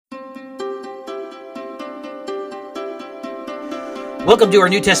Welcome to our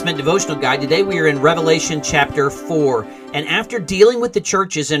New Testament devotional guide. Today we are in Revelation chapter 4. And after dealing with the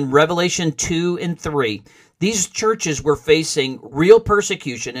churches in Revelation 2 and 3, these churches were facing real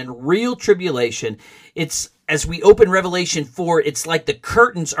persecution and real tribulation. As we open Revelation 4, it's like the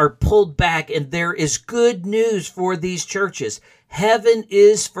curtains are pulled back and there is good news for these churches. Heaven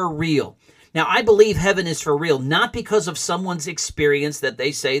is for real. Now, I believe heaven is for real, not because of someone's experience that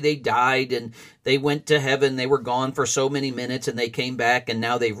they say they died and they went to heaven, they were gone for so many minutes and they came back and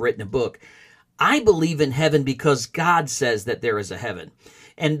now they've written a book. I believe in heaven because God says that there is a heaven.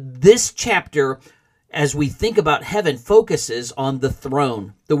 And this chapter, as we think about heaven, focuses on the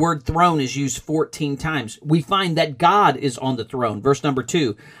throne. The word throne is used 14 times. We find that God is on the throne. Verse number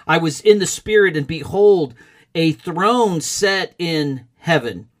 2, I was in the Spirit, and behold, a throne set in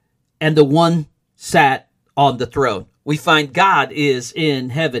heaven, and the one sat on the throne. We find God is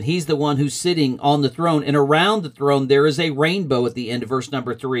in heaven. He's the one who's sitting on the throne. And around the throne, there is a rainbow at the end of verse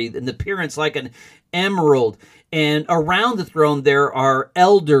number 3, in the appearance like an emerald. And around the throne, there are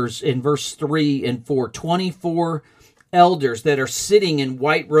elders in verse 3 and 4, 24 elders that are sitting in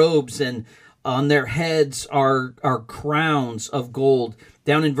white robes, and on their heads are crowns of gold.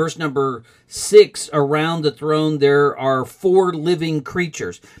 Down in verse number 6, around the throne, there are 4 living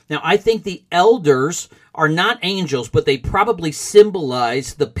creatures. Now, I think the elders are not angels, but they probably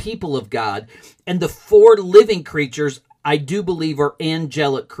symbolize the people of God. And the 4 living creatures, I do believe, are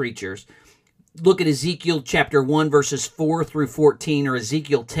angelic creatures. Look at Ezekiel chapter 1, verses 4 through 14, or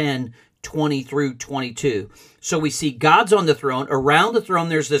Ezekiel 10, 20 through 22. So we see God's on the throne. Around the throne,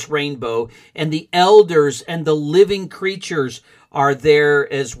 there's this rainbow, and the elders and the living creatures are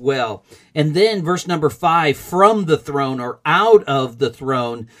there as well. And then verse number 5, from the throne, or out of the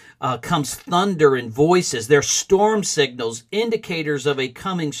throne, comes thunder and voices. They're storm signals, indicators of a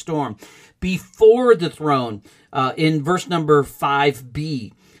coming storm. Before the throne, in verse number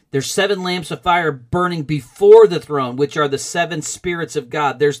 5b, there's 7 lamps of fire burning before the throne, which are the 7 spirits of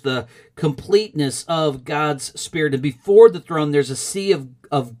God. There's the completeness of God's Spirit. And before the throne, there's a sea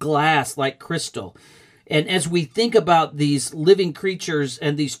of glass like crystal. And as we think about these living creatures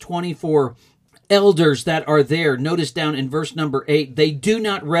and these 24 elders that are there, notice down in verse number 8, they do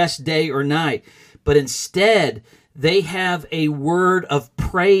not rest day or night, but instead they have a word of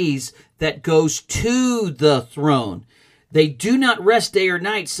praise that goes to the throne. They do not rest day or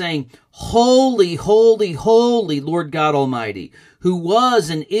night, saying, Holy, holy, holy, Lord God Almighty, who was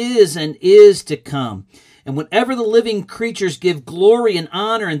and is to come. And whenever the living creatures give glory and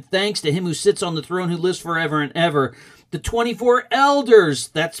honor and thanks to him who sits on the throne, who lives forever and ever, the 24 elders,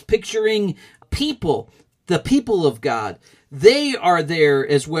 that's picturing people, the people of God, they are there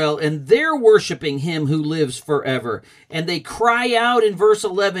as well, and they're worshiping him who lives forever. And they cry out in verse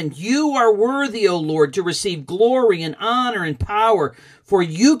 11, You are worthy, O Lord, to receive glory and honor and power, for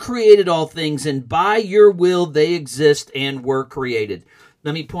you created all things, and by your will they exist and were created.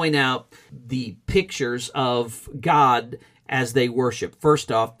 Let me point out the pictures of God as they worship.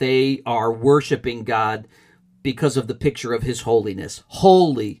 First off, they are worshiping God because of the picture of his holiness.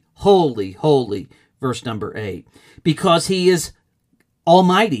 Holy, holy, holy. Verse number 8, because he is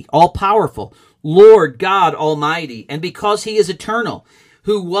almighty, all-powerful, Lord God Almighty, and because he is eternal,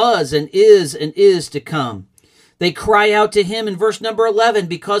 who was and is to come. They cry out to him in verse number 11,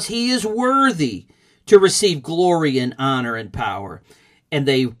 because he is worthy to receive glory and honor and power. And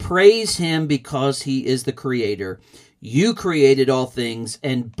they praise him because he is the creator. You created all things,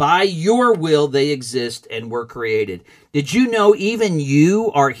 and by your will they exist and were created. Did you know even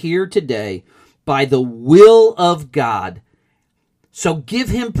you are here today by the will of God? So give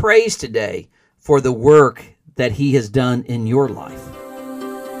him praise today for the work that he has done in your life.